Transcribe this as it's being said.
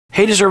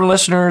Hey, deserving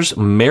listeners,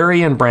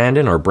 Mary and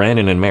Brandan, or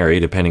Brandan and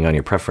Mary, depending on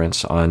your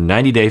preference, on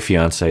 90 Day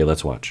Fiancé.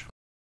 Let's watch.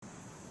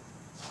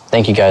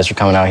 Thank you guys for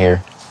coming out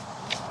here.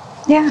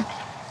 Yeah.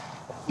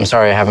 I'm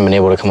sorry I haven't been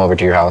able to come over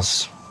to your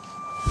house.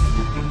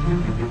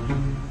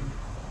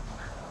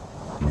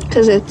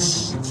 Because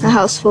it's a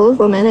house full of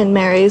women and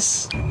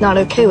Mary's not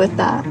okay with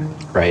that.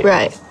 Right.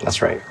 Right.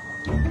 That's right.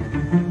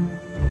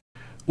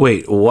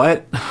 Wait,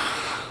 what?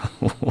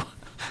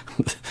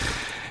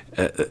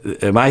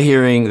 Am I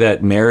hearing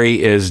that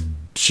Mary is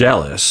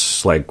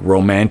jealous, like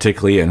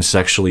romantically and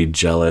sexually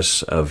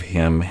jealous of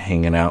him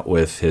hanging out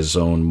with his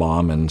own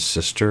mom and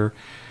sister?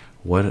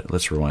 What?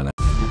 Let's rewind that.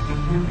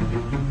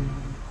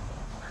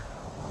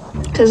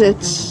 Because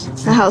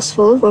it's a house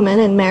full of women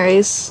and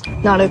Mary's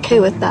not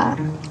okay with that.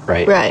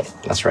 Right. Right.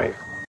 That's right.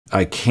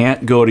 I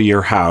can't go to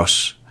your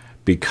house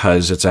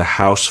because it's a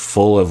house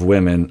full of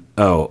women.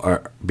 Oh,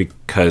 or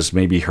because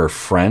maybe her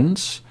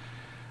friends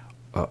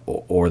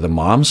or the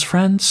mom's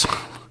friends?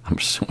 I'm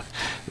assuming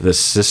the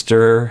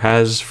sister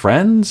has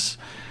friends?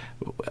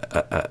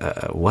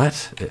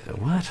 What?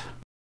 What?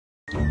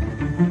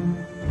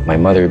 My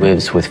mother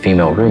lives with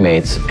female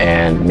roommates,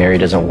 and Mary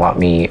doesn't want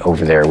me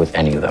over there with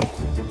any of them.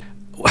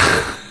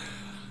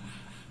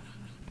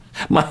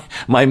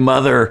 My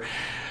mother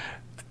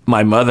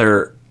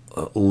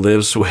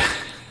lives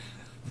with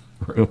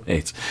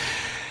roommates,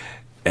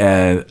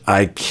 and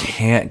I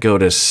can't go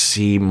to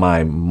see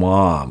my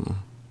mom,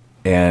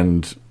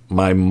 and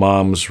my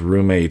mom's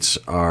roommates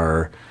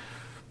are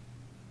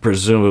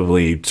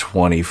presumably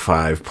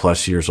 25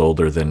 plus years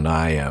older than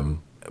I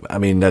am. I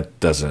mean, that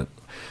doesn't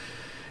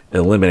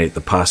eliminate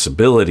the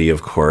possibility,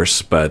 of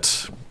course,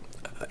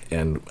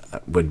 and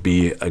would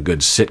be a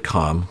good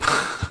sitcom.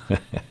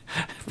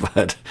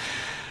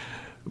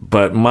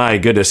 But my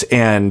goodness.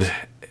 And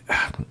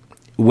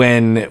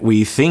when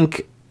we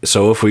think,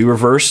 so if we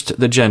reversed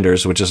the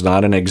genders, which is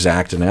not an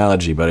exact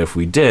analogy, but if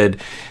we did,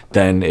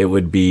 then it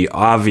would be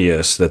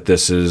obvious that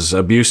this is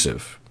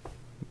abusive.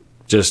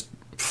 Just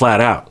flat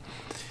out.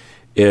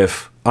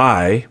 If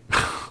I,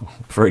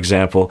 for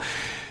example,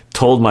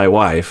 told my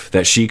wife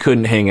that she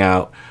couldn't hang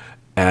out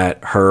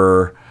at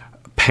her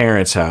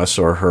parents' house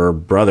or her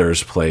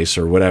brother's place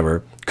or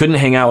whatever, couldn't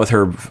hang out with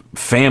her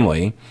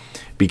family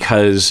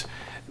because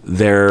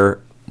there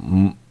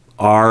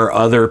are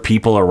other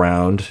people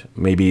around,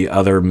 maybe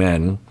other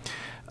men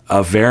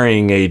of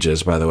varying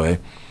ages, by the way,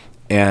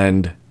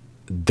 and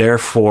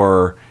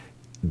therefore,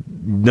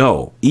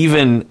 no,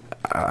 even,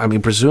 I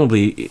mean,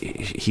 presumably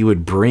he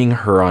would bring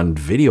her on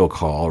video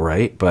call,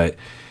 right? But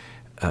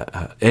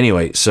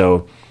anyway,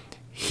 so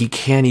he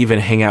can't even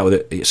hang out with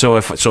it. So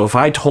if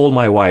I told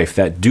my wife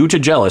that due to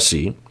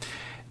jealousy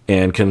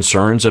and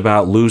concerns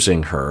about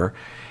losing her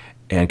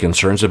and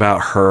concerns about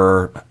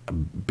her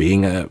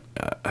being a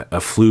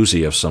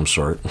floozy of some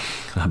sort,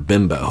 a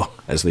bimbo,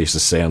 as they used to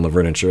say on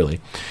Laverne and Shirley.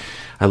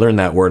 I learned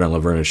that word on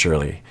Laverne and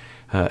Shirley.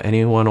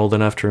 Anyone old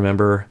enough to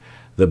remember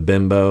the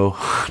bimbo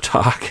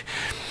talk?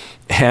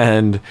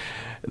 And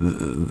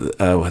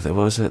what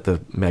was it? The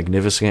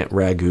Magnificent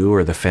Ragu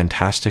or the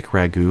Fantastic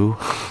Ragu?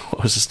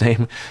 What was his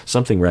name?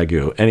 Something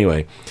Ragu.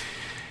 Anyway.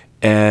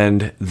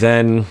 And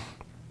then,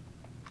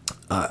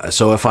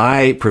 so if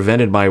I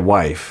prevented my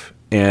wife,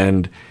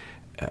 and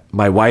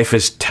my wife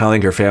is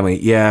telling her family,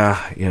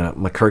 yeah, you know,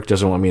 my Kirk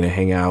doesn't want me to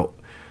hang out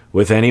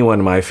with anyone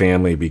in my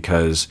family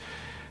because,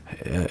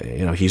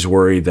 you know, he's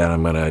worried that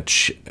I'm gonna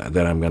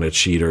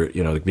cheat, or,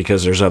 you know,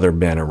 because there's other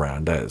men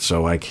around,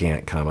 so I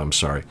can't come. I'm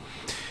sorry.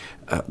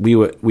 We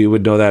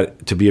would know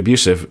that to be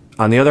abusive.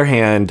 On the other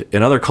hand,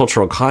 in other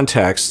cultural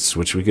contexts,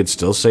 which we could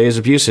still say is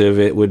abusive,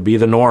 it would be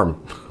the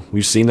norm.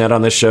 We've seen that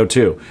on this show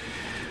too,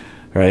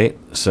 right?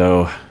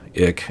 So,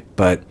 ick.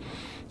 But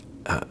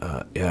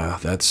yeah,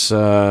 that's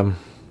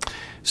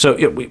so.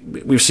 Yeah,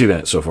 we've seen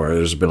that so far.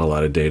 There's been a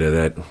lot of data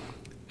that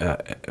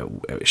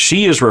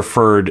she is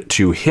referred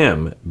to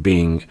him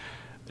being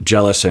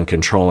jealous and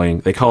controlling.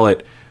 They call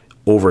it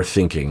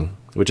overthinking,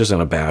 which isn't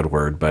a bad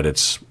word, but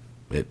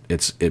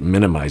it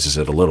minimizes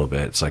it a little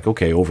bit. It's like,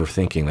 okay,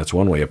 overthinking, that's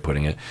one way of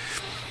putting it.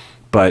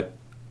 But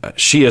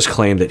she has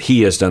claimed that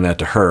he has done that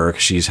to her.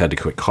 She's had to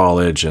quit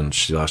college and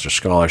she lost her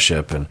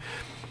scholarship and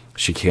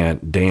she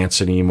can't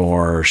dance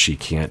anymore. She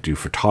can't do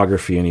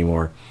photography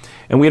anymore.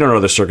 And we don't know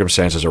the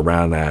circumstances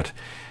around that.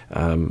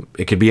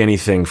 It could be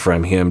anything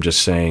from him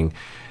just saying,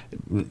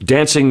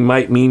 dancing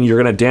might mean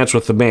you're going to dance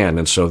with the man.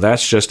 And so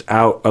that's just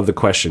out of the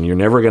question. You're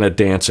never going to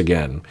dance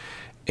again.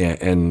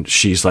 And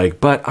she's like,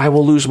 but I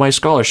will lose my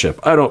scholarship.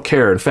 I don't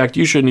care. In fact,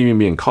 you shouldn't even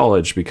be in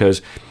college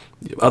because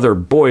other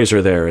boys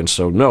are there. And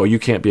so, no, you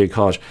can't be in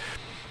college.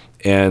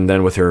 And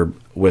then with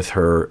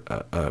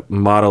her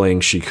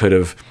modeling, she could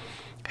have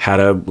had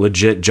a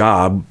legit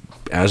job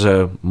as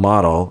a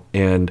model.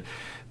 And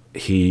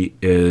he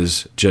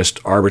is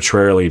just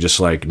arbitrarily just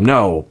like,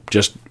 no,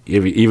 just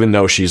even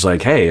though she's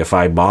like, hey, if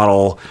I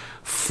model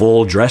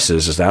full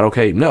dresses, is that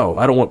okay? No,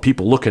 I don't want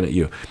people looking at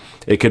you.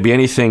 It could be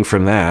anything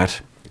from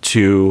that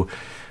to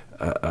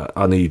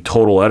on the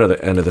total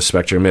end of the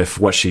spectrum. If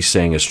what she's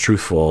saying is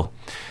truthful,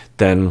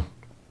 then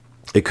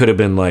it could have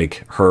been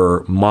like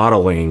her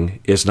modeling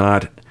is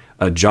not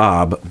a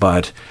job,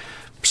 but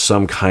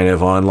some kind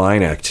of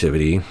online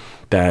activity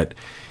that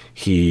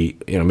he,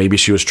 maybe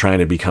she was trying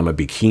to become a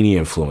bikini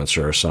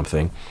influencer or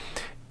something.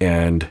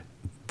 And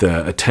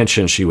the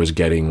attention she was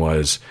getting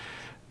was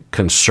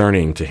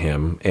concerning to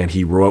him. And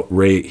he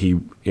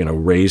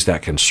raised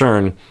that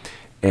concern,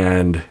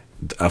 and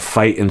a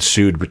fight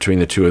ensued between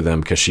the two of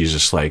them because she's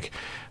just like,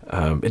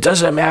 it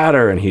doesn't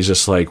matter. And he's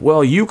just like,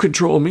 well, you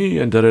control me,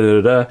 and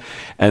da-da-da-da.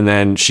 And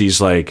then she's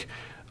like,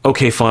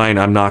 okay, fine,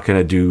 I'm not going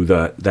to do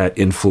that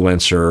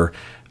influencer.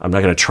 I'm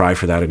not going to try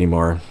for that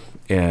anymore.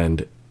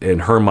 And in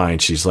her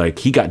mind, she's like,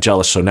 he got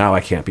jealous, so now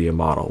I can't be a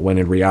model. When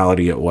in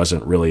reality, it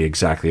wasn't really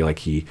exactly like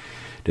he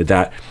did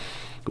that.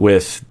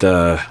 With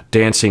the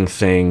dancing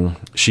thing,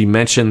 she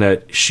mentioned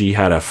that she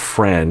had a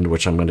friend,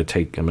 which I'm going to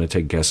take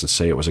a guess and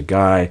say it was a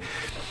guy.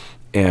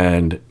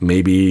 And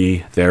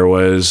maybe there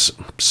was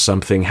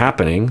something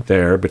happening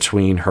there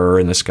between her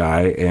and this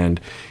guy,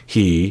 and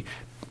he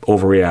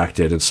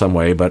overreacted in some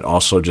way, but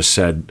also just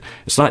said,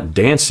 it's not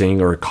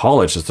dancing or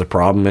college that's the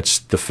problem. It's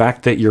the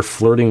fact that you're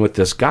flirting with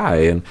this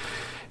guy.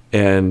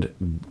 And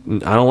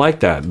I don't like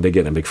that. And they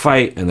get in a big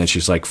fight, and then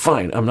she's like,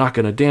 fine, I'm not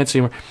going to dance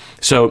anymore.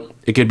 So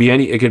it could be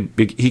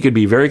he could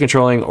be very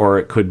controlling, or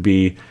it could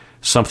be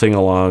something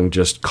along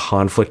just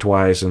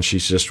conflict-wise, and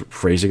she's just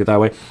phrasing it that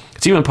way.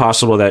 It's even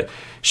possible that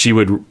she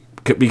would,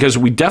 because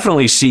we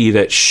definitely see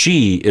that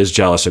she is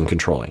jealous and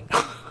controlling.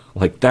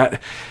 Like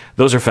that,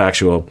 those are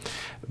factual,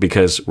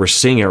 because we're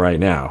seeing it right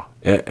now.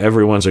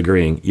 Everyone's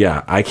agreeing,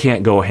 yeah, I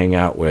can't go hang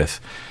out with.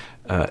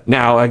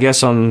 Now, I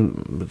guess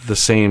on the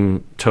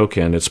same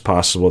token, it's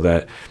possible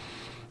that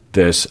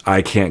this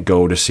I can't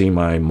go to see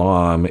my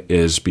mom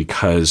is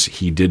because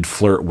he did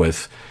flirt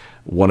with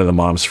one of the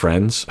mom's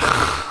friends.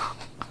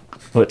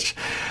 Which,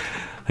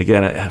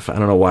 again, I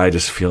don't know why I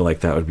just feel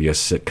like that would be a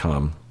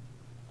sitcom.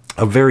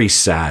 A very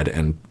sad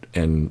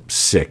and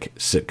sick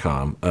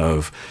sitcom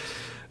of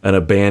an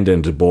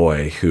abandoned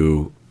boy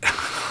who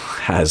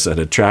has an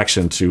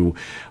attraction to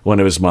one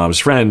of his mom's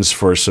friends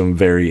for some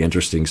very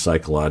interesting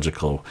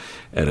psychological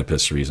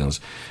Oedipus reasons.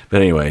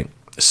 But anyway,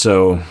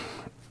 so,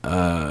 this,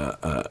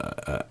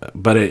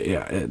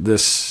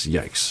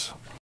 yikes.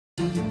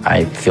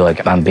 I feel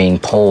like I'm being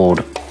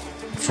pulled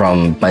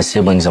from my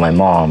siblings and my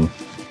mom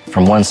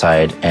from one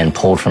side and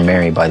pulled from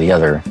Mary by the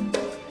other.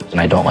 And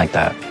I don't like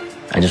that.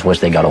 I just wish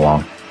they got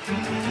along.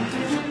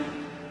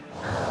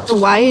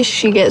 Why does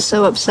she get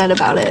so upset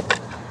about it?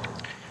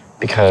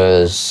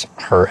 Because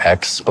her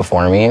ex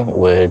before me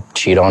would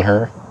cheat on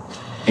her.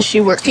 Is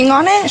she working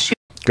on it?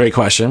 Great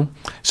question.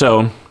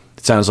 So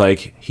it sounds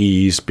like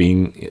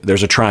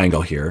there's a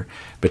triangle here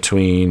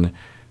between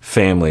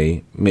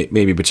family,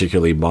 maybe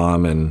particularly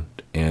mom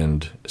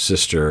and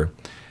sister.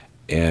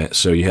 And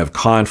so you have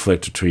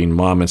conflict between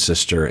mom and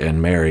sister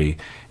and Mary,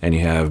 and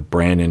you have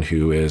Brandan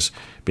who is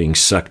being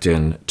sucked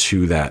in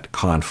to that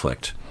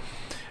conflict.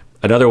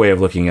 Another way of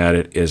looking at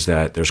it is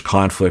that there's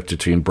conflict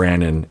between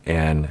Brandan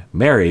and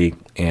Mary,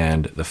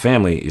 and the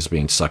family is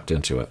being sucked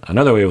into it.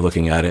 Another way of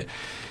looking at it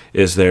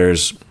is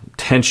there's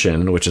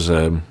tension, which is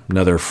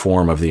another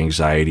form of the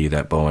anxiety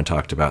that Bowen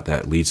talked about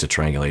that leads to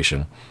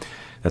triangulation,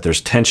 that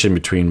there's tension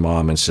between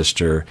mom and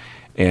sister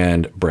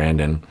and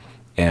Brandan,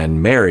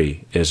 and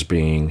Mary is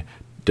being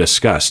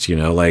discussed.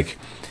 Like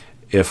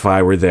if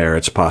I were there,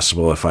 it's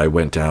possible if I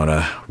went down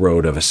a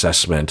road of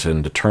assessment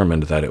and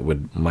determined that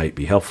it might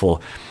be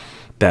helpful,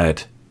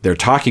 that they're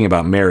talking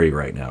about Mary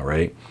right now,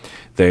 right?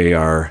 They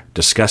are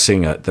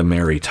discussing the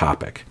Mary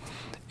topic,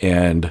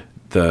 and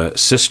the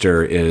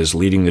sister is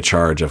leading the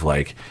charge of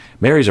like,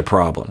 Mary's a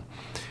problem.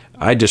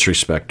 I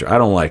disrespect her. I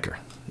don't like her.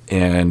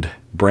 And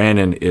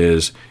Brandan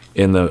is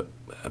in the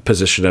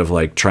position of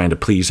like trying to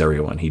please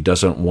everyone. He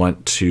doesn't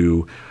want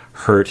to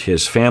hurt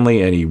his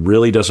family, and he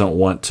really doesn't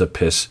want to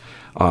piss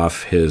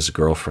off his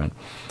girlfriend.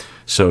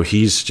 So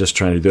he's just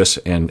trying to do this,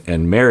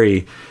 and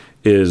Mary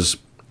is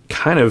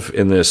kind of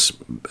in this,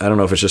 I don't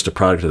know if it's just a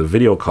product of the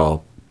video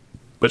call,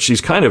 but she's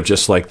kind of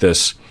just like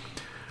this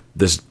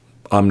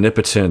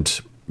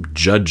omnipotent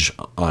judge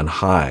on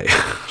high.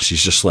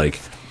 She's just like,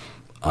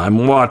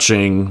 I'm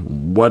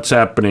watching what's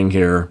happening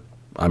here.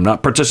 I'm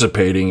not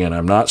participating and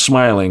I'm not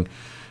smiling,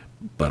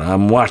 but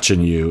I'm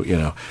watching you,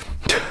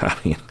 I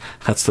mean,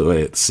 that's the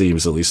way it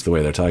seems, at least the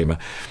way they're talking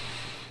about.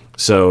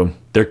 So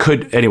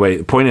anyway,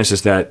 the point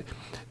is that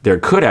there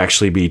could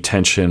actually be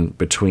tension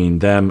between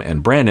them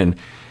and Brandan,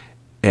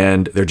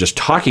 and they're just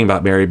talking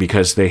about Mary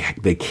because they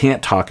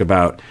can't talk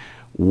about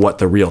what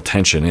the real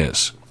tension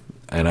is.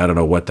 And I don't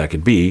know what that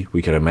could be.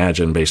 We could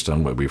imagine, based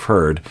on what we've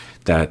heard,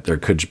 that there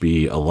could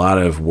be a lot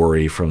of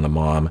worry from the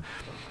mom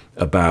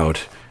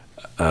about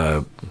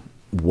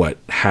what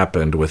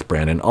happened with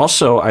Brandan.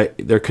 Also,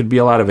 there could be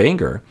a lot of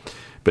anger,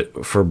 but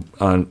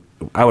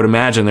I would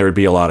imagine there would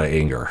be a lot of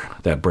anger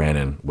that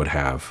Brandan would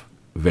have,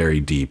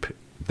 very deep,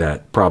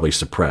 that probably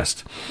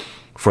suppressed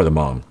for the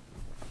mom,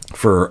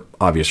 for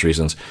obvious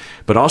reasons.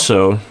 But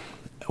also,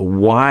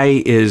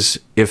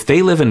 if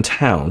they live in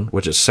town,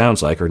 which it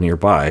sounds like, or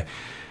nearby,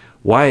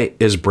 why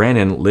is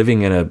Brandan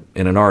living in an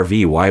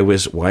RV?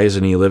 Why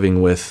isn't he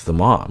living with the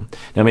mom?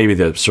 Now, maybe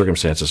the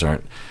circumstances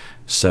aren't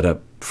set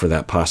up for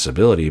that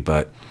possibility,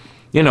 but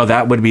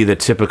that would be the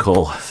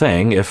typical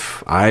thing.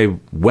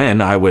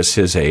 When I was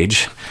his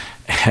age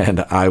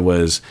and I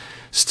was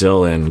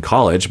still in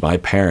college, my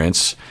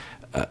parents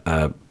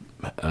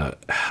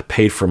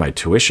paid for my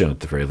tuition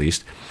at the very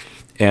least.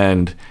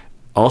 And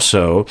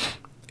also,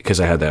 because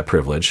I had that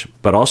privilege,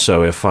 but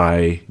also if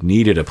I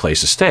needed a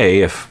place to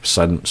stay, if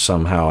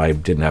somehow I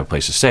didn't have a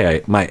place to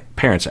stay, my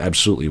parents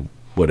absolutely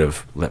would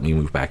have let me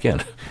move back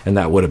in, and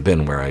that would have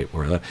been where I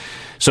lived.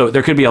 So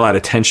there could be a lot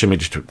of tension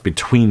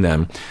between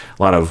them,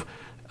 a lot of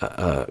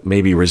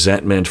maybe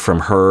resentment from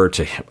her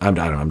to him. I don't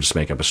know, I'm just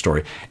making up a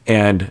story.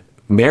 And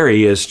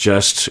Mary is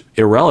just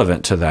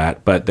irrelevant to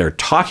that, but they're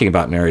talking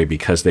about Mary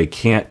because they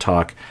can't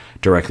talk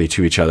directly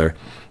to each other.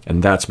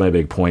 And that's my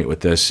big point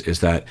with this, is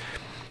that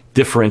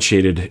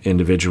differentiated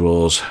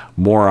individuals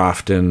more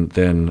often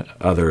than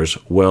others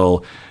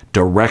will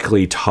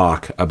directly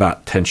talk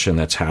about tension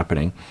that's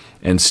happening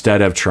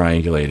instead of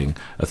triangulating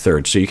a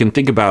third. So you can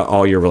think about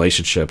all your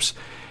relationships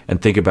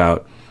and think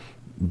about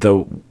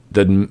the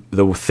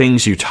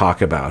things you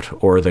talk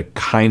about, or the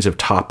kinds of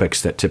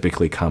topics that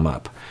typically come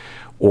up,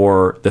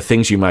 or the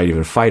things you might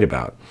even fight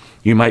about.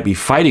 You might be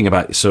fighting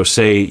about, so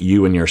say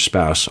you and your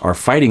spouse are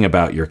fighting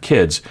about your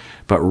kids,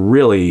 but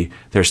really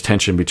there's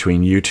tension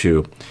between you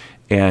two,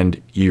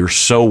 and you're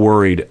so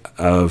worried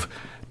of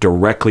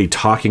directly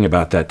talking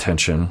about that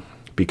tension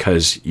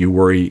because you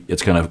worry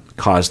it's going to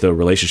cause the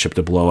relationship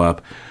to blow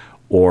up,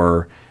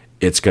 or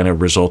it's going to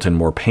result in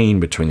more pain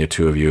between the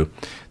two of you,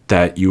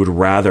 that you would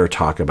rather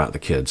talk about the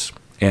kids.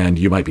 And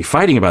you might be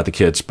fighting about the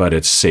kids, but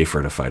it's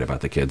safer to fight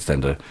about the kids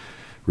than to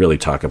really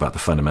talk about the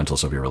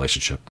fundamentals of your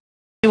relationship.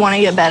 You want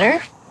to get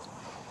better?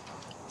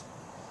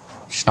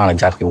 She's not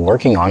exactly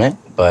working on it,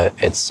 but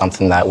it's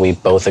something that we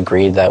both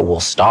agreed that will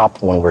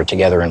stop when we're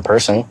together in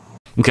person.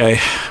 Okay,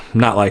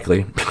 not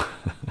likely.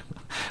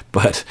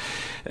 But,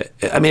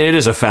 I mean, it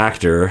is a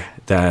factor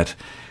that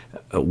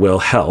will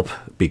help,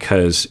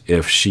 because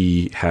if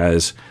she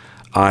has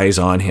eyes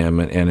on him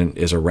and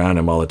is around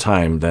him all the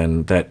time,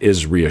 then that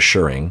is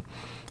reassuring,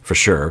 for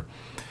sure.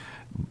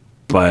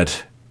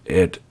 But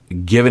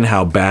given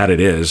how bad it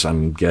is,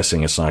 I'm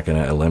guessing it's not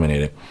going to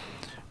eliminate it.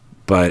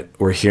 But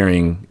we're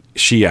hearing,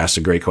 she asked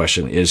a great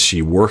question, is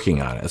she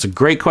working on it? It's a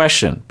great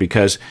question,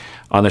 because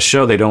on the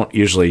show they don't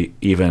usually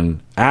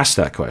even ask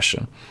that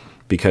question,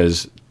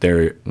 because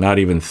they're not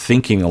even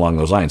thinking along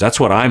those lines. That's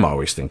what I'm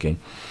always thinking.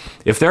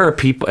 If there are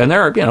people, and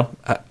there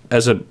are,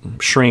 as a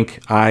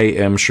shrink, I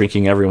am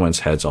shrinking everyone's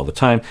heads all the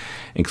time,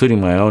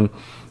 including my own.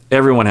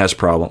 Everyone has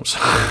problems.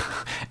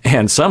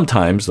 And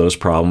sometimes those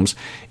problems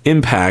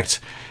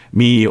impact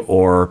me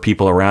or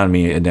people around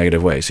me in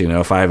negative ways.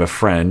 If I have a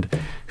friend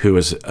who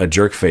is a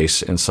jerk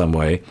face in some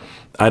way,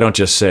 I don't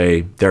just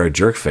say they're a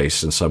jerk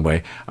face in some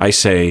way. I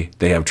say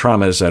they have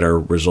traumas that are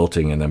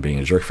resulting in them being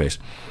a jerk face.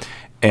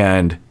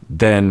 And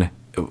then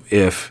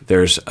if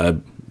there's a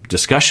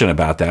discussion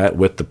about that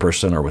with the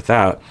person or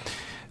without,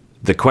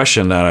 the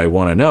question that I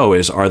want to know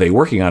is, are they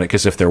working on it?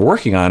 Because if they're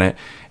working on it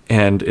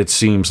and it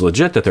seems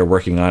legit that they're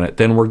working on it,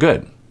 then we're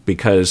good,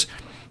 because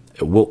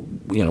we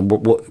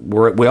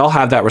all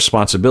have that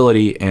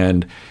responsibility,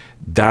 and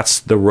that's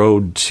the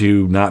road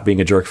to not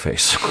being a jerk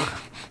face.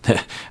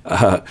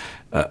 I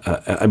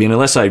mean,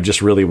 unless I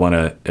just really want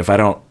to, if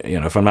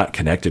I'm not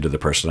connected to the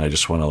person, I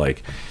just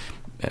want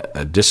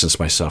to distance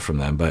myself from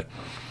them. But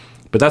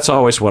that's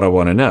always what I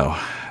want to know,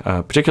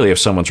 particularly if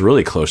someone's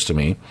really close to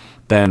me.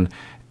 Then,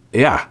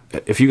 yeah,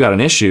 if you got an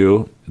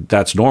issue,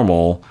 that's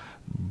normal.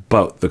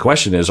 But the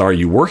question is, are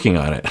you working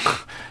on it?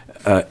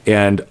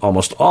 And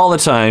almost all the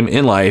time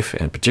in life,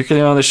 and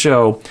particularly on the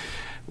show,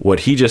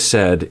 what he just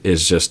said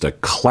is just a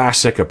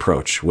classic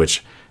approach,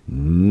 which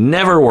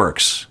never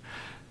works.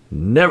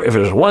 Never. If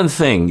there's one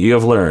thing you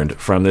have learned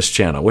from this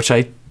channel, which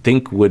I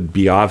think would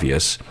be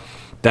obvious,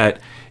 that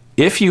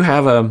if you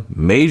have a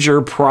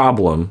major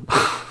problem,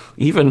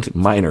 even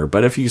minor,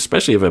 but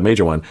especially if a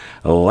major one,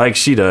 like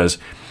she does,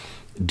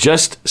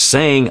 just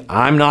saying,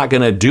 I'm not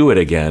going to do it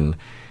again,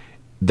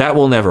 that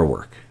will never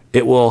work.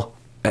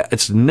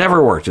 It's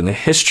never worked in the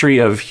history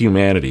of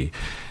humanity,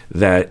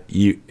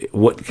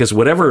 because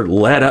whatever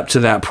led up to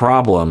that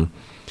problem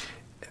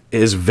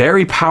is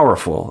very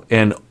powerful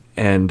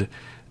and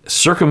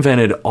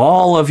circumvented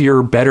all of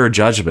your better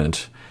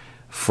judgment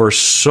for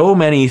so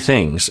many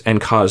things, and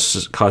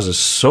causes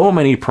so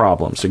many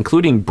problems,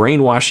 including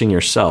brainwashing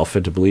yourself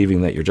into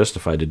believing that you're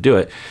justified to do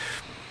it,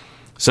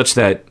 such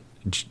that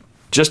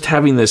just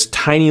having this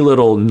tiny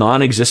little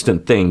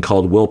non-existent thing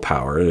called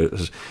willpower,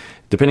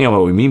 depending on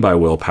what we mean by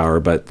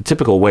willpower, but the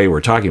typical way we're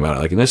talking about it,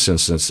 like in this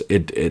instance,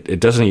 it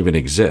doesn't even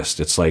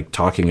exist. It's like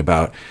talking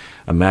about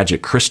a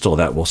magic crystal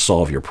that will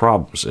solve your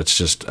problems. It's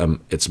just,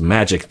 it's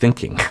magic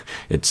thinking.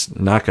 It's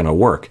not going to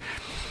work.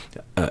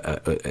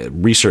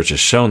 Research has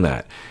shown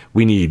that.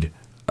 We need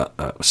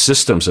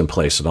systems in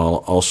place and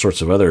all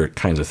sorts of other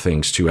kinds of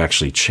things to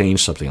actually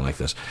change something like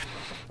this.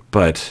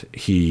 But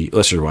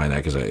let's rewind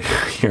that, because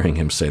hearing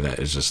him say that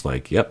is just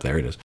like, yep, there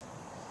it is.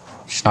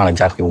 She's not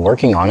exactly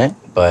working on it,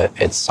 but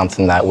it's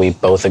something that we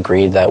both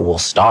agreed that will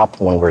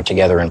stop when we're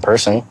together in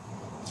person.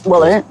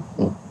 Will it?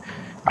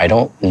 I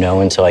don't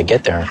know until I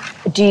get there.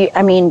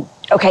 I mean,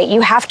 okay, you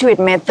have to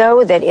admit,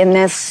 though, that in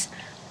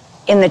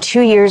the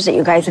 2 years that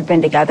you guys have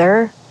been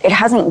together, it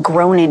hasn't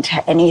grown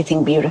into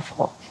anything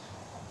beautiful.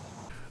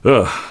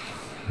 Ugh,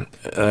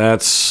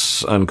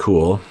 that's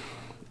uncool.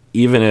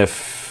 Even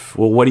if,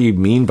 well, what do you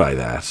mean by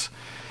that?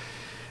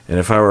 And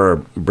if I were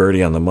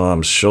Birdie on the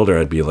mom's shoulder,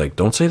 I'd be like,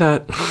 don't say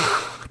that.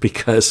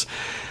 Because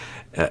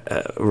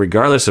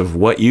regardless of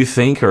what you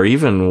think or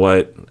even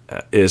what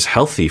is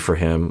healthy for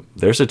him,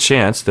 there's a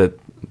chance that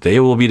they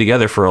will be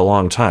together for a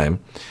long time.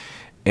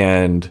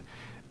 And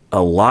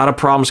a lot of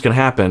problems can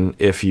happen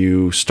if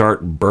you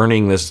start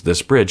burning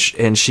this bridge.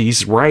 And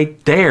she's right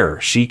there.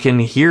 She can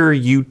hear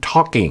you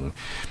talking.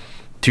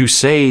 To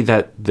say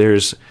that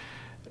there's,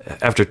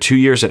 after 2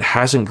 years, it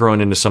hasn't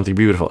grown into something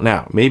beautiful.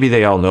 Now, maybe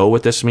they all know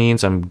what this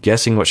means. I'm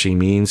guessing what she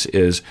means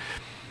is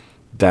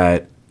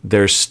that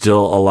there's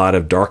still a lot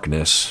of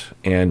darkness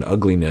and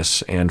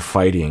ugliness and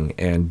fighting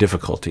and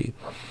difficulty.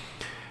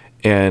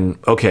 And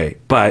okay,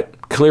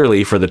 but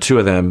clearly for the two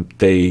of them,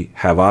 they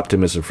have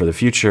optimism for the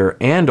future,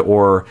 and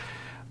or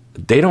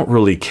they don't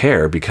really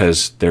care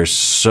because they're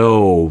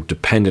so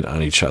dependent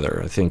on each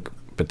other. I think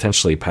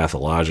potentially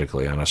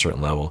pathologically on a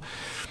certain level.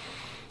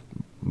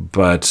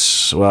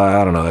 But, well,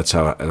 I don't know. That's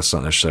not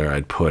necessarily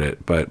I'd put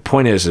it. But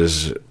point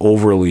is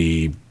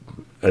overly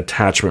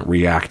attachment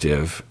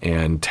reactive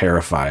and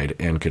terrified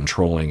and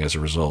controlling as a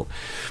result.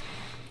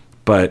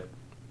 But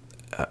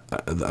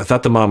I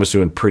thought the mom was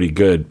doing pretty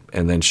good,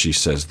 and then she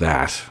says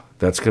that.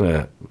 That's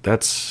gonna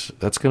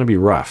be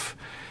rough.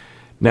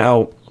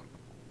 Now,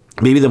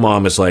 maybe the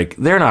mom is like,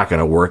 they're not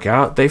gonna work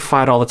out. They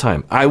fight all the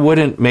time. I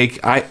wouldn't make.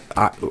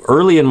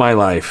 Early in my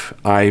life,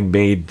 I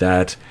made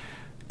that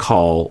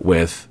call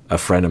with a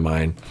friend of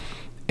mine,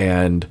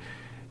 and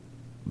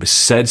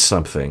said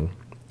something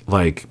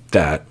like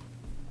that,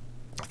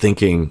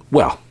 thinking,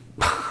 well,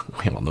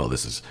 we all know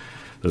this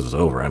is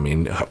over. I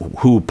mean,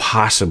 who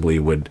possibly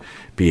would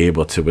be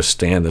able to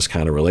withstand this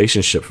kind of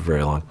relationship for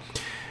very long?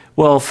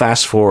 Well,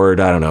 fast forward,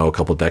 I don't know, a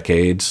couple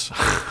decades,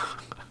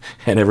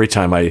 and every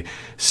time I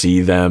see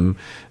them,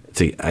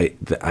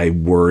 I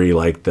worry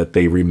like that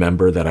they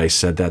remember that I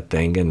said that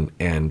thing,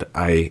 and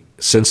I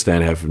since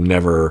then have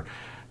never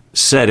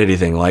said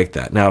anything like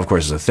that. Now, of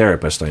course, as a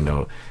therapist, I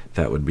know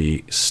that would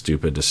be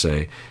stupid to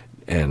say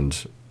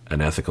and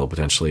unethical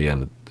potentially,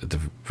 and at the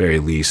very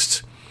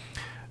least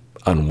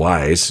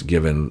unwise,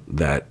 given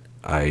that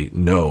I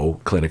know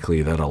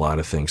clinically that a lot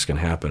of things can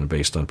happen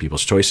based on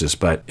people's choices.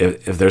 But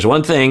if there's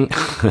one thing,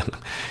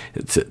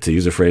 to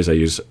use a phrase I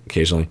use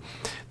occasionally,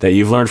 that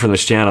you've learned from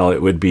this channel,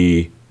 it would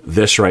be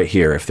this right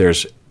here. If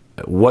there's,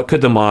 what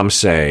could the mom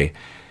say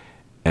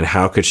and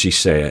how could she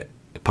say it?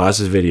 Pause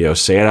this video,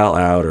 say it out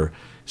loud, or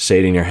say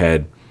it in your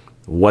head,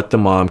 what the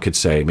mom could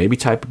say. Maybe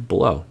type it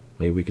below.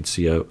 Maybe we could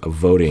see a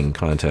voting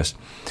contest.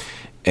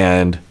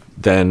 And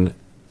then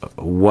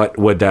what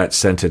would that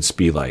sentence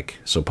be like?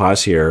 So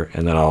pause here,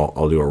 and then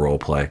I'll do a role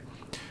play.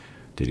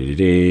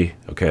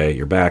 Okay,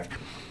 you're back.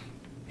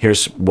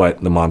 Here's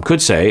what the mom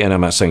could say, and I'm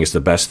not saying it's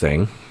the best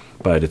thing,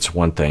 but it's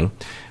one thing.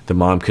 The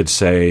mom could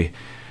say,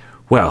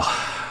 well,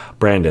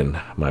 Brandan,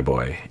 my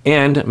boy,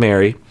 and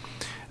Mary,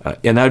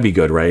 and that would be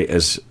good, right?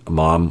 As a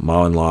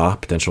mom-in-law,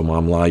 potential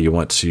mom-in-law, you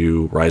want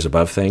to rise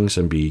above things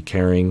and be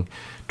caring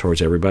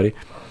towards everybody,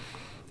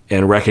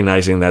 and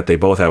recognizing that they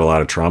both have a lot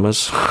of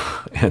traumas,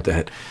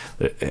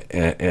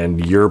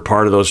 and you're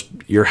part of those.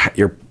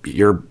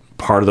 You're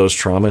part of those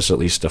traumas, at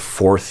least a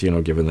fourth.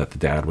 Given that the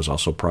dad was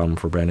also a problem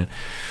for Brandan.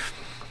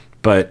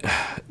 But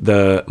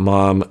the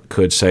mom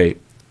could say,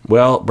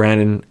 "Well,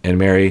 Brandan and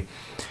Mary,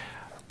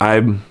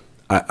 I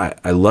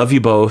love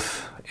you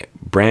both."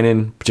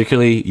 Brandan,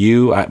 particularly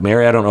you,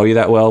 Mary, I don't know you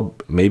that well.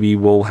 Maybe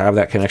we'll have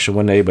that connection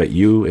one day, but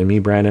you and me,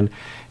 Brandan,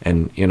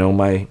 and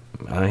my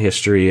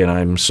history, and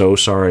I'm so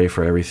sorry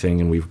for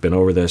everything, and we've been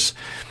over this,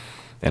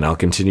 and I'll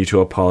continue to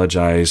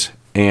apologize,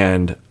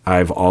 and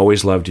I've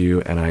always loved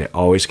you, and I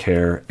always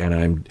care,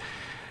 and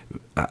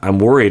I'm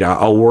worried.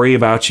 I'll worry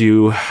about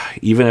you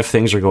even if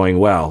things are going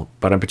well,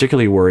 but I'm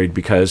particularly worried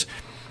because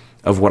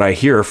of what I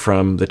hear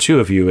from the two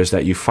of you is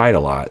that you fight a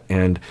lot,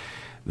 and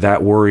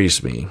that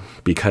worries me,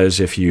 because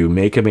if you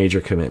make a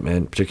major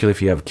commitment, particularly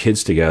if you have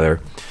kids together,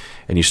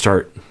 and you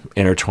start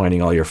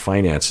intertwining all your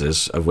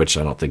finances, of which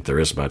I don't think there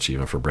is much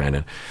even for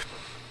Brandan,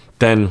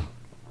 then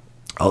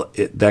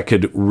that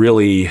could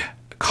really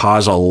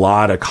cause a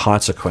lot of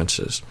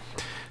consequences.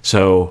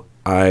 So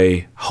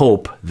I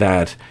hope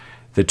that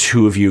the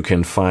two of you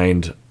can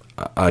find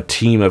a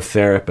team of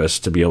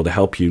therapists to be able to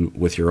help you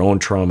with your own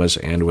traumas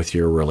and with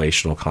your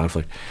relational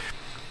conflict.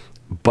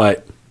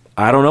 But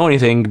I don't know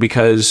anything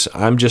because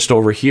I'm just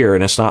over here,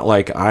 and it's not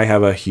like I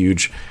have a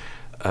huge,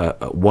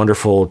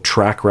 wonderful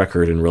track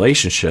record in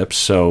relationships.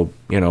 So,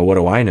 what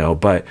do I know?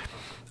 But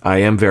I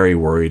am very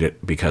worried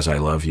because I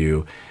love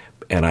you,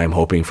 and I'm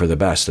hoping for the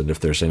best. And if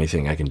there's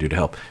anything I can do to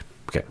help.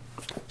 Okay.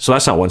 So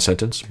that's not one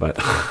sentence, but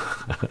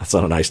that's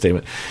not a nice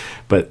statement.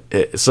 But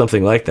it's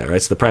something like that, right?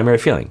 It's the primary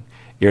feeling.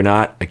 You're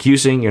not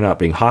accusing, you're not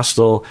being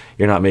hostile,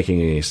 you're not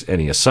making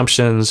any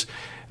assumptions,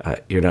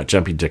 you're not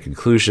jumping to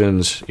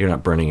conclusions, you're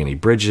not burning any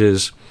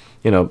bridges.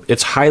 You know,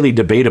 it's highly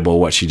debatable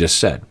what she just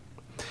said.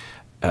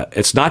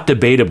 It's not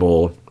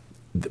debatable,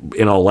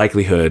 in all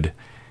likelihood,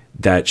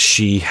 that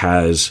she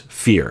has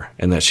fear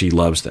and that she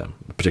loves them,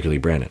 particularly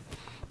Brandan.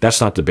 That's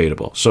not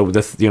debatable. So,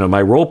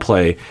 my role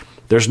play,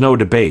 there's no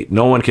debate.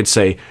 No one can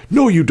say,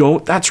 no, you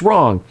don't. That's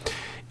wrong.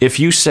 If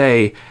you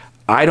say,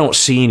 I don't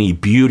see any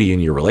beauty in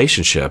your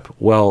relationship,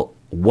 well,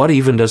 what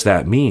even does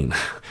that mean?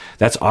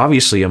 That's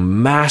obviously a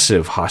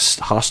massive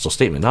hostile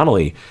statement, not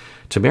only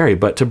to Mary,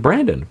 but to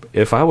Brandan.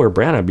 If I were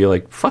Brandan, I'd be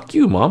like, fuck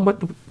you, Mom. What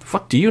the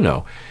fuck do you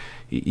know?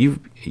 You've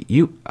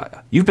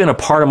been a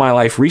part of my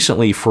life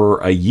recently for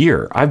a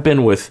year. I've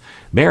been with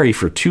Mary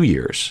for 2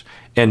 years,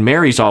 and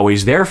Mary's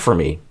always there for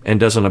me and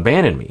doesn't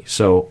abandon me.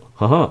 So,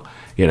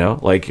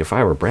 like if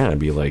I were Brandan, I'd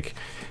be like,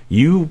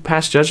 you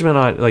pass judgment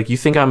on, like, you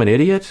think I'm an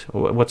idiot?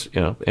 What's,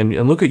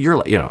 and look at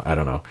your, I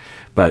don't know,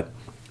 but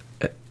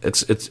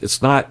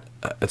it's not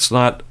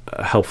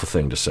a helpful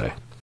thing to say.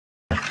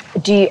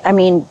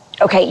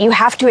 Okay, you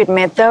have to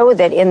admit though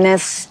that in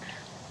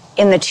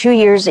the 2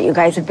 years that you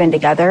guys have been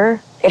together,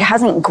 it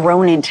hasn't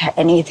grown into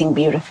anything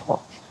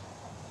beautiful.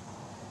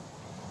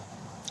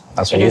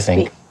 That's what you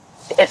think.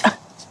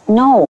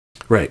 No.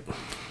 Right.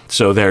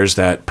 So there's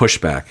that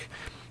pushback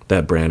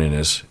that Brandan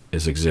is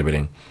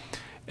exhibiting.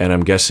 And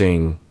I'm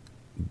guessing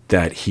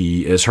that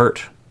he is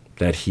hurt,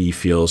 that he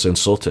feels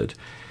insulted,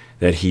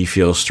 that he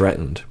feels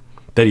threatened,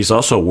 that he's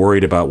also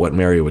worried about what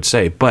Mary would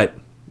say. But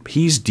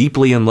he's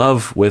deeply in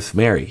love with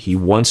Mary. He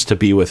wants to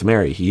be with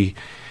Mary. He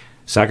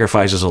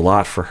sacrifices a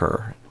lot for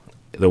her.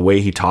 The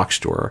way he talks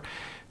to her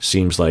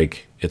seems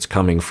like it's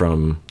coming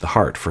from the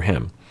heart for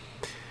him.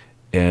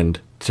 And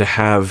to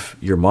have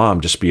your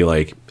mom just be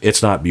like,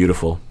 it's not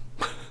beautiful.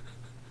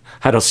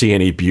 I don't see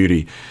any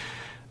beauty.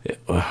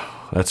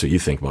 That's what you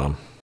think, Mom.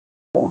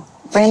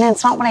 Brandan,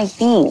 it's not what I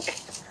think.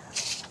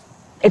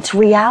 It's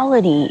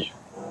reality.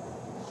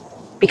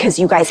 Because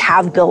you guys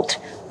have built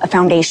a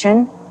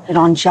foundation that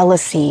on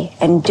jealousy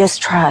and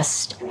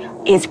distrust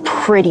is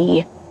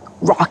pretty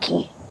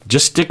rocky.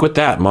 Just stick with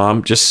that,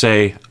 Mom. Just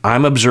say,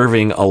 I'm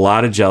observing a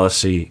lot of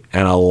jealousy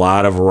and a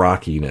lot of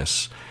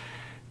rockiness.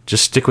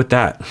 Just stick with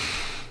that.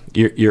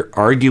 You're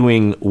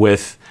arguing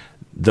with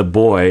the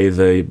boy,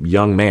 the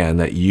young man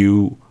that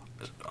you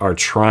are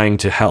trying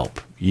to help.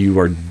 You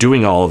are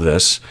doing all of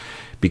this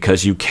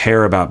because you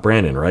care about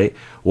Brandan, right?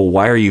 Well,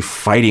 why are you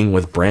fighting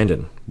with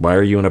Brandan? Why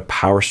are you in a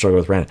power struggle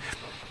with Brandan?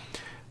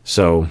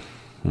 So,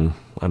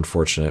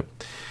 unfortunate.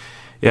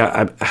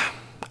 Yeah,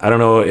 I don't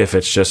know if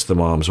it's just the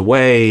mom's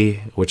way,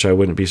 which I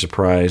wouldn't be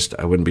surprised.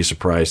 I wouldn't be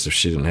surprised if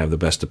she didn't have the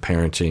best of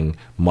parenting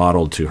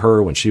modeled to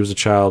her when she was a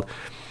child.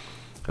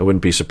 I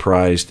wouldn't be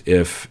surprised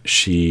if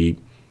she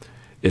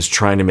is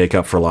trying to make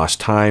up for lost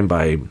time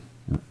by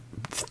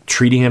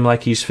treating him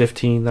like he's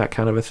 15, that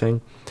kind of a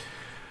thing.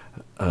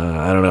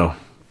 I don't know,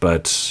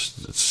 but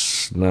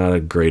it's not a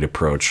great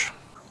approach.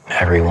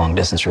 Every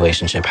long-distance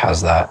relationship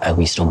has that, at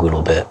least a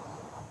little bit.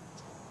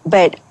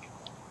 But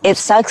it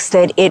sucks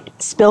that it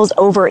spills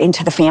over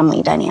into the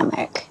family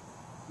dynamic.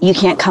 You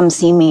can't come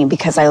see me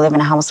because I live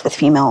in a house with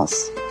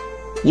females.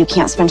 You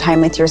can't spend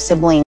time with your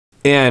sibling.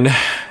 And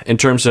in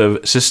terms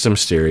of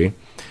systems theory,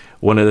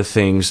 one of the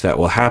things that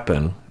will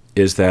happen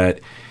is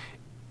that,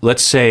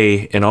 let's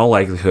say, in all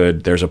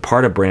likelihood, there's a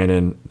part of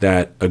Brandan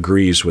that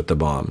agrees with the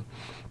mom,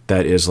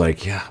 that is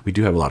like, yeah, we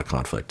do have a lot of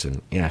conflict,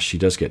 and yeah, she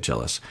does get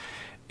jealous.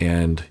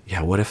 And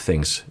yeah, what if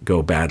things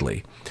go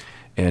badly?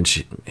 And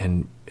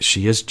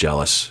she is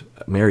jealous.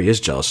 Mary is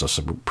jealous of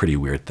some pretty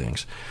weird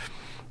things.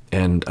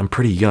 And I'm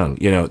pretty young.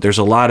 There's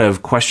a lot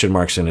of question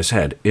marks in his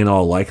head, in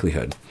all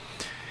likelihood.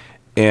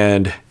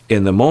 And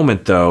in the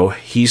moment, though,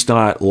 he's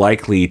not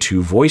likely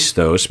to voice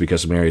those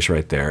because Mary's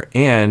right there.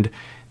 And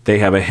they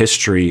have a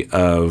history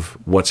of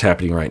what's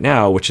happening right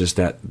now, which is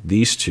that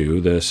these two,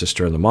 the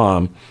sister and the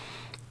mom,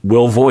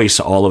 will voice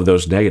all of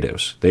those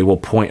negatives. They will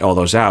point all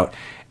those out,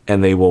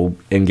 and they will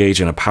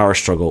engage in a power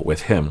struggle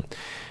with him.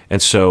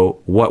 And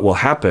so what will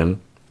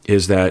happen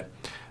is that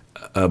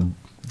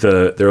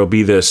there will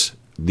be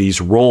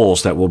these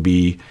roles that will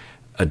be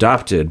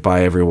adopted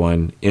by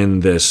everyone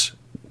in this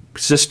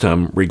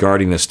system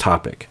regarding this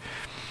topic.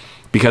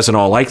 Because in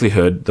all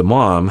likelihood, the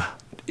mom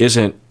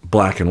isn't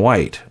black and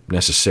white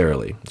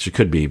necessarily. She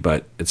could be,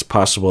 but it's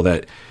possible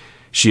that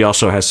she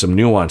also has some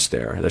nuance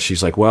there, that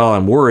she's like, well,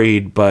 I'm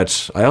worried,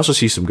 but I also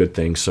see some good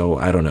things, so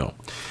I don't know.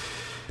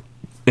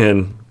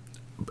 And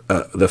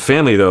the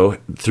family, though,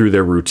 through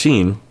their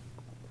routine,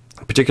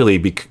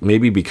 particularly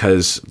maybe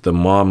because the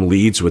mom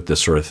leads with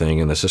this sort of thing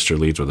and the sister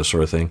leads with this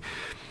sort of thing,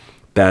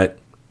 that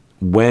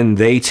when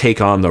they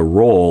take on the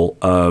role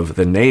of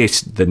the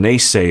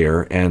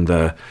naysayer and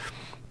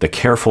the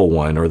careful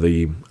one, or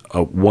the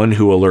one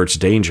who alerts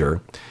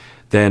danger,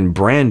 then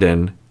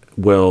Brandan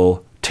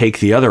will take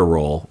the other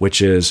role,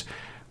 which is,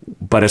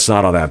 but it's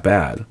not all that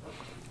bad.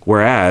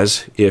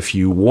 Whereas if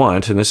you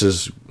want, and this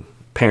is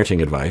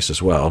parenting advice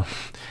as well,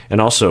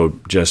 and also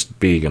just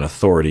being an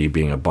authority,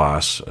 being a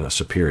boss, a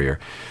superior,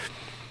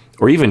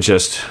 or even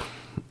just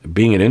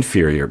being an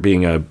inferior,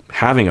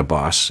 having a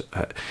boss.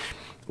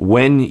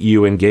 When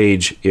you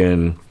engage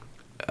in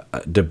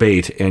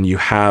debate and you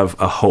have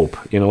a hope,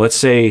 let's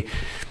say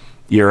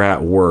you're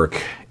at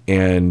work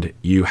and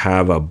you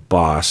have a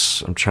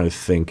boss. I'm trying to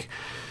think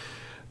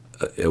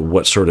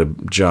what sort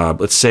of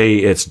job. Let's say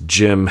it's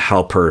Jim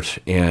Halpert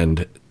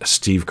and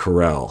Steve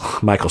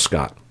Carell, Michael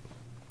Scott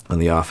in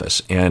The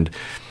Office. And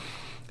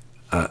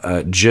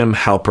Jim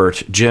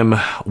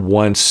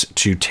wants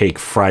to take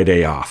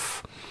Friday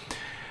off,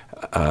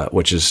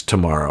 which is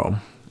tomorrow.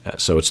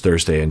 So it's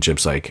Thursday, and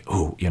Jim's like,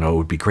 oh, it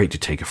would be great to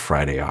take a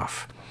Friday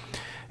off.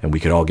 And we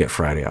could all get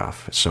Friday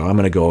off. So I'm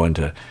going to go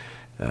into,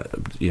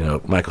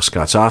 Michael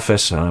Scott's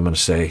office, and I'm going to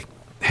say,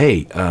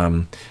 hey,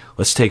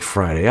 let's take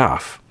Friday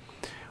off.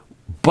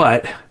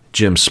 But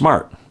Jim's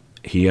smart.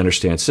 He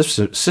understands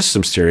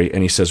systems theory,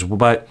 and he says, well,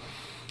 but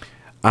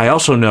I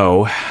also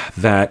know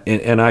that,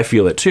 and I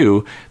feel it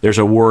too, there's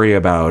a worry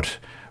about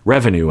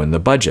revenue and the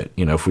budget.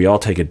 If we all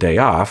take a day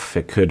off,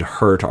 it could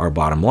hurt our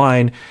bottom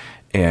line,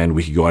 and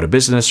we could go out of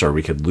business, or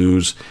we could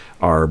lose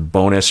our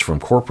bonus from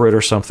corporate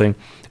or something.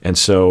 And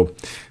so,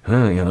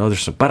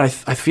 but I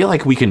feel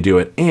like we can do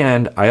it,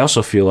 and I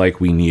also feel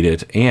like we need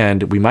it,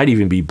 and we might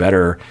even be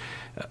better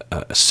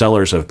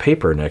sellers of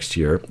paper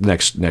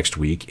next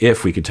week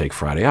if we could take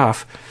Friday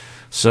off.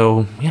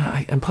 So,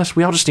 and plus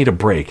we all just need a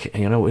break.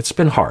 It's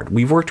been hard.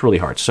 We've worked really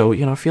hard. So,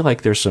 I feel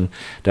like there's some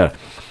data.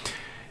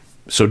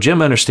 So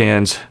Jim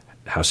understands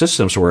how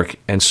systems work.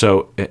 And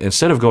so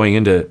instead of going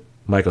into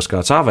Michael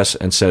Scott's office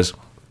and says,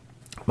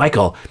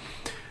 Michael,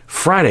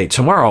 Friday,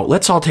 tomorrow,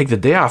 let's all take the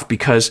day off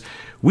because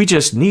we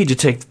just need to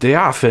take the day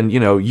off. And,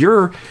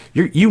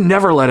 you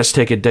never let us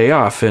take a day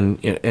off,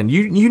 and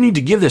you need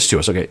to give this to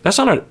us. Okay,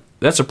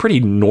 that's a pretty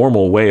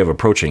normal way of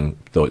approaching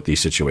these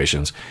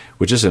situations,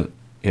 which isn't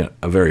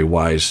a very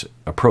wise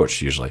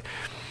approach usually.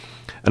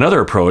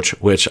 Another approach,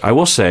 which I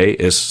will say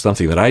is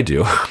something that I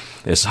do,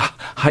 is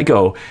I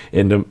go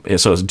into,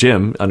 so it's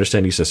Jim,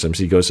 understanding systems,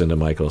 he goes into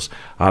Michael's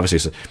office. He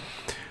says,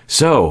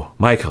 so,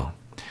 Michael,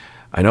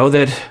 I know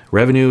that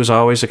revenue is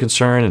always a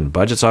concern and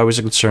budget's always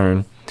a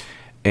concern,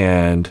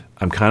 and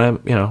I'm kind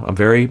of, I'm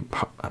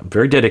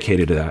very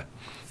dedicated to that.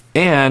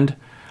 And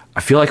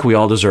I feel like we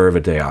all deserve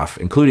a day off,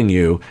 including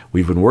you.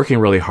 We've been working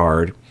really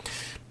hard.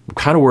 I'm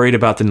kind of worried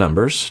about the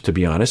numbers, to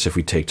be honest, if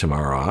we take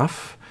tomorrow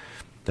off.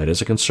 That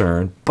is a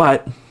concern.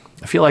 But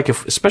I feel like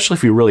especially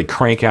if we really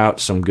crank out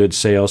some good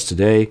sales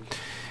today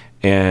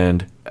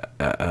and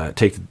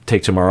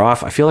take tomorrow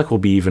off, I feel like we'll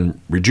be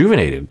even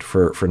rejuvenated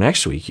for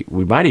next week.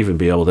 We might even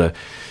be able to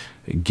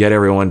get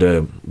everyone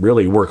to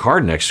really work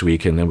hard next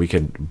week, and then we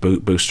can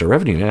boost our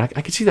revenue. And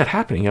I can see that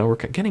happening. We're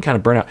getting kind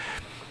of burnt out.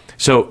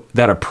 So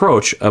that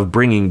approach of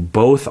bringing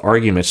both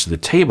arguments to the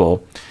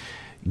table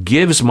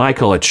gives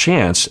Michael a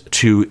chance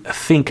to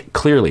think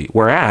clearly.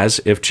 Whereas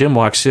if Jim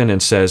walks in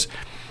and says,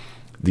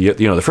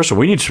 the first one,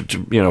 we need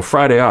to,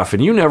 Friday off,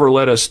 and you never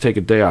let us take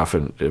a day off,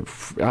 and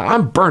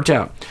I'm burnt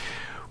out.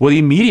 Well,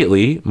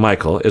 immediately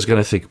Michael is going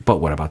to think,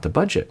 but what about the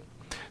budget?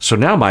 So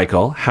now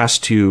Michael has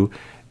to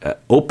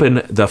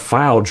open the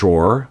file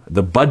drawer,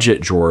 the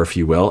budget drawer, if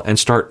you will, and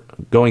start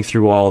going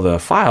through all the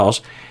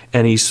files,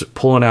 and he's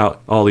pulling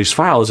out all these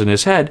files in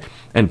his head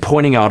and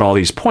pointing out all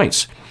these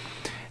points.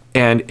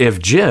 And if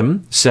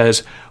Jim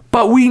says,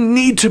 but we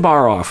need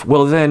tomorrow off,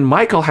 well, then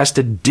Michael has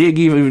to dig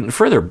even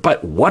further.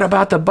 But what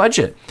about the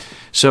budget?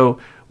 So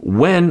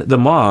when the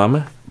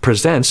mom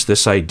presents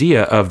this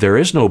idea of there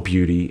is no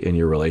beauty in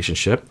your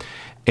relationship,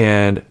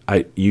 and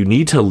you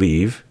need to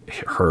leave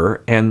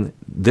her, and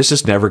this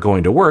is never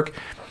going to work,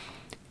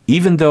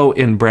 even though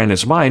in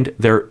Brandan's mind,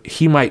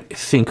 he might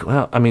think,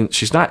 well, I mean,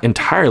 she's not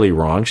entirely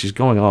wrong. She's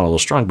going on a little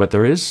strong, but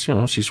there is,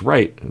 she's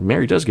right.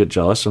 Mary does get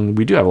jealous, and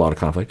we do have a lot of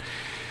conflict.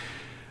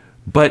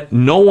 But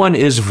no one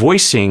is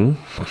voicing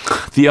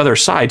the other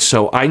side,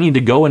 so I need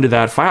to go into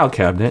that file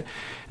cabinet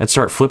and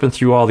start flipping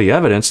through all the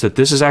evidence that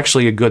this is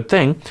actually a good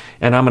thing,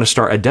 and I'm going to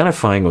start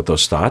identifying with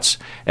those thoughts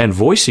and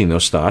voicing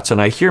those thoughts,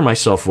 and I hear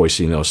myself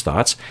voicing those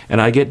thoughts,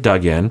 and I get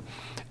dug in.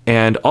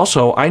 And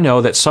also, I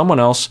know that someone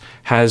else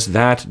has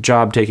that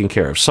job taken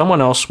care of.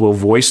 Someone else will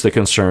voice the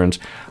concerns.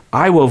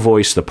 I will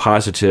voice the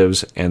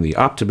positives and the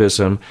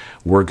optimism.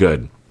 We're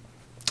good.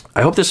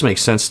 I hope this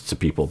makes sense to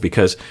people,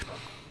 because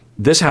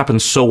this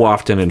happens so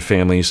often in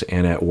families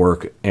and at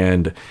work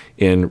and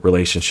in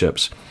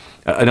relationships.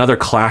 Another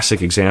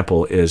classic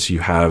example is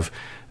you have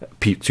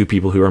two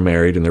people who are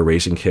married and they're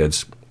raising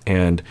kids,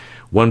 and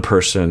one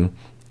person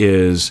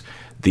is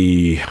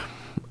the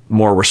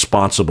more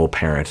responsible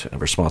parent.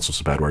 Responsible is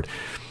a bad word.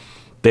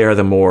 They are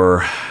the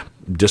more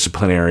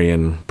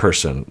disciplinarian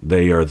person.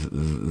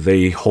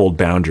 They hold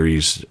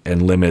boundaries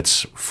and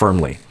limits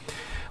firmly.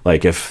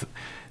 Like if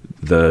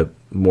the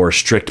more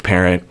strict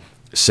parent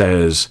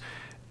says,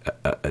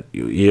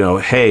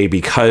 hey,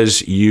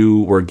 because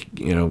you were,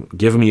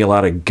 giving me a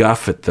lot of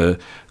guff at the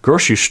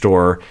grocery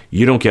store,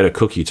 you don't get a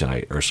cookie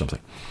tonight or something.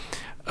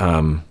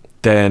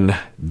 then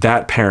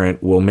that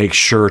parent will make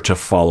sure to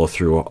follow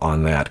through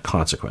on that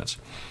consequence.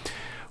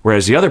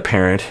 Whereas the other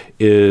parent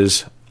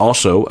is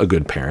also a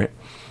good parent.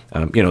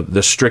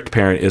 The strict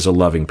parent is a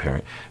loving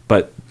parent,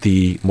 but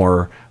the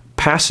more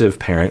passive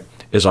parent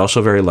is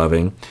also very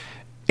loving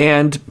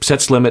and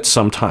sets limits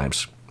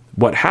sometimes.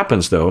 What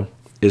happens, though,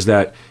 is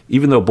that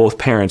even though both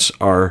parents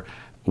are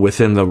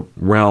within the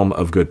realm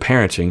of good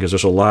parenting, because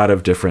there's a lot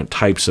of different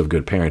types of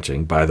good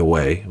parenting, by the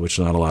way, which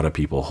not a lot of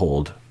people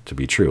hold to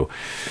be true.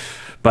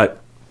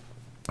 But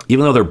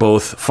even though they're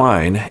both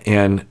fine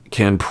and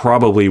can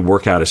probably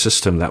work out a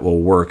system that will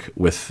work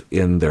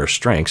within their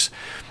strengths,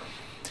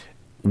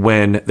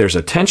 when there's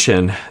a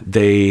tension,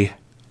 they,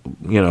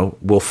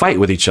 will fight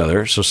with each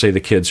other. So say the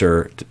kids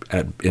are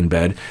in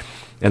bed,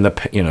 and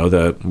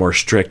the more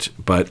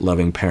strict but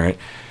loving parent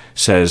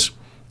says,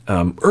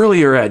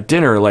 earlier at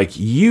dinner, like,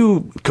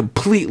 you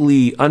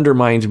completely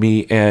undermined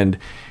me, and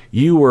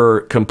you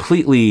were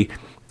completely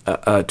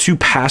too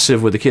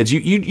passive with the kids.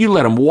 You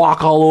let them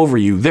walk all over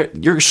you.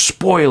 You're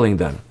spoiling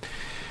them.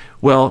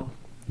 Well,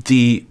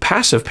 the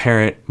passive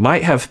parent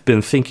might have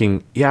been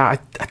thinking, yeah,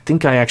 I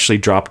think I actually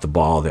dropped the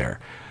ball there.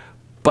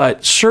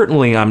 But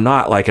certainly I'm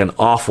not like an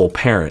awful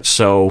parent,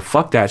 so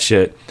fuck that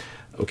shit.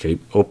 Okay,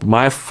 open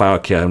my file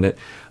cabinet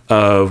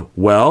of,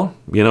 well,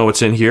 you know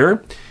what's in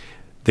here?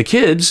 The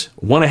kids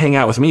want to hang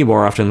out with me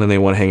more often than they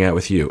want to hang out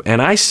with you.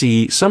 And I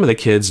see some of the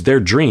kids,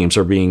 their dreams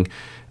are being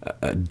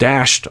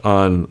dashed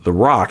on the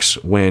rocks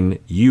when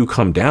you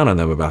come down on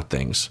them about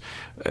things.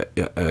 I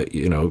don't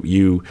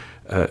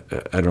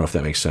know if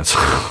that makes sense.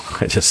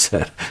 I just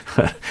said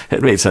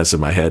it made sense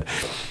in my head.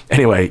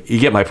 Anyway, you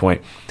get my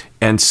point.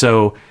 And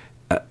so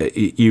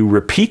you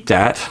repeat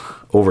that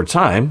over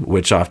time,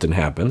 which often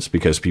happens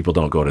because people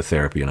don't go to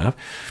therapy enough.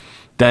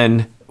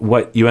 Then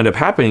what you end up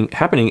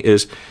happening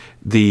is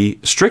the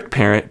strict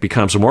parent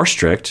becomes more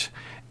strict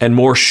and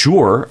more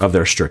sure of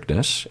their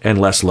strictness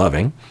and less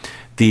loving.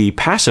 The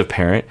passive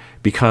parent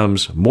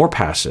becomes more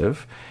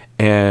passive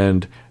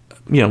and,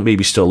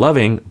 maybe still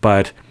loving,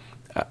 but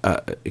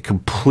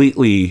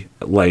completely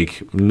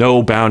like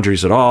no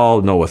boundaries at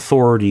all, no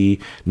authority,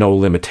 no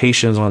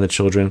limitations on the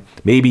children,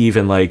 maybe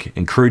even like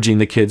encouraging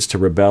the kids to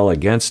rebel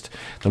against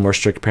the more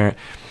strict parent.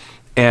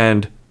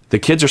 And the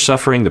kids are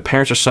suffering, the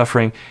parents are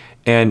suffering,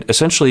 and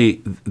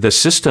essentially the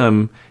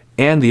system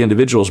and the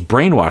individuals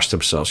brainwash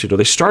themselves.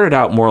 They started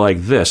out more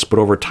like this, but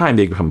over time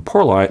they become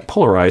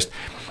polarized.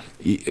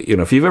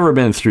 If you've ever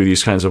been through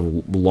these kinds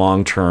of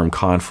long-term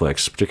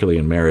conflicts, particularly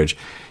in marriage,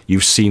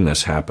 you've seen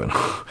this happen,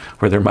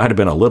 where there might have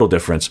been a little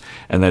difference,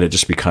 and then it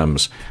just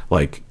becomes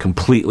like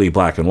completely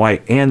black and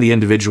white, and the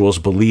individuals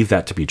believe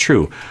that to be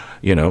true.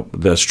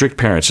 The strict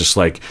parents just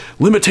like,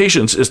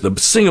 limitations is the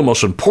single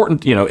most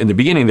important. In the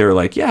beginning, they were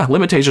like, yeah,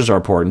 limitations are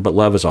important, but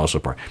love is also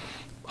important.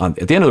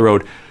 At the end of the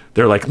road,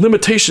 they're like,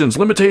 limitations,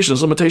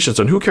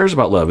 and who cares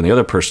about love? And the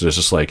other person is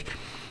just like,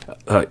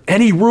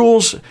 any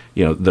rules,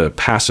 the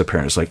passive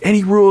parents, like,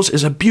 any rules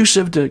is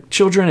abusive to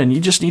children, and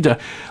you just need to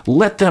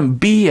let them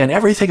be and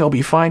everything will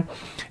be fine.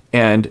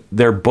 And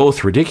they're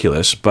both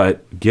ridiculous,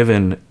 but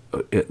given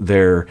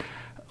their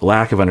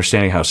lack of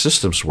understanding how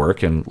systems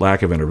work and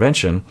lack of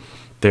intervention,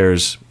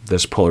 there's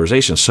this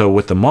polarization. So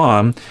with the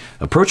mom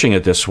approaching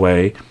it this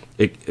way,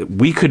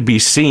 we could be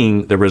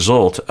seeing the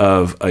result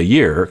of a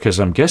year, because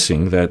I'm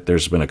guessing that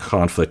there's been a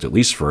conflict at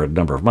least for a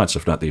number of months,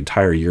 if not the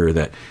entire year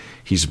that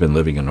he's been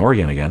living in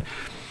Oregon again.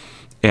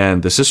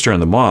 And the sister and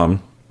the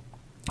mom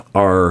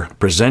are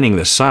presenting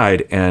this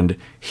side, and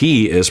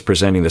he is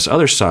presenting this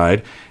other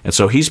side. And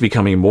so he's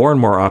becoming more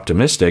and more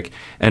optimistic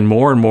and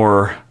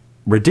more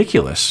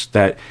ridiculous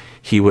that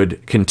he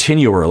would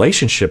continue a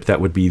relationship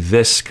that would be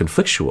this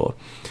conflictual.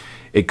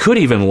 It could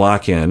even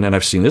lock in, and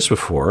I've seen this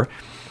before,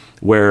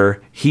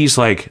 where he's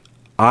like,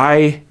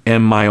 I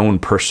am my own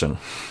person.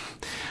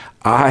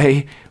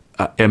 I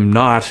am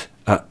not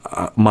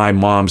my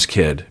mom's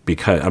kid,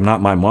 because I'm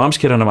not my mom's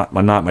kid and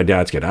I'm not my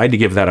dad's kid. I had to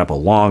give that up a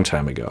long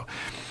time ago.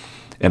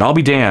 And I'll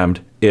be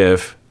damned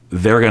if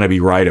they're going to be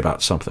right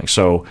about something.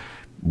 So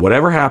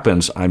whatever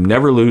happens, I'm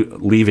never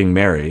leaving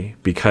Mary,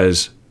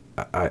 because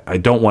I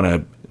don't want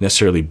to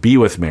necessarily be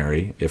with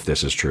Mary, if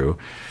this is true.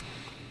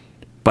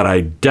 But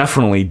I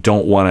definitely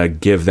don't want to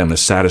give them the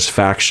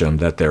satisfaction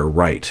that they're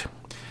right.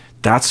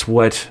 That's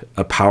what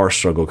a power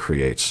struggle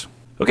creates.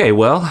 Okay,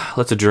 well,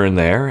 let's adjourn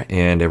there.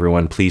 And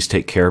everyone, please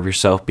take care of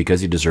yourself,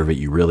 because you deserve it.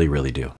 You really, really do.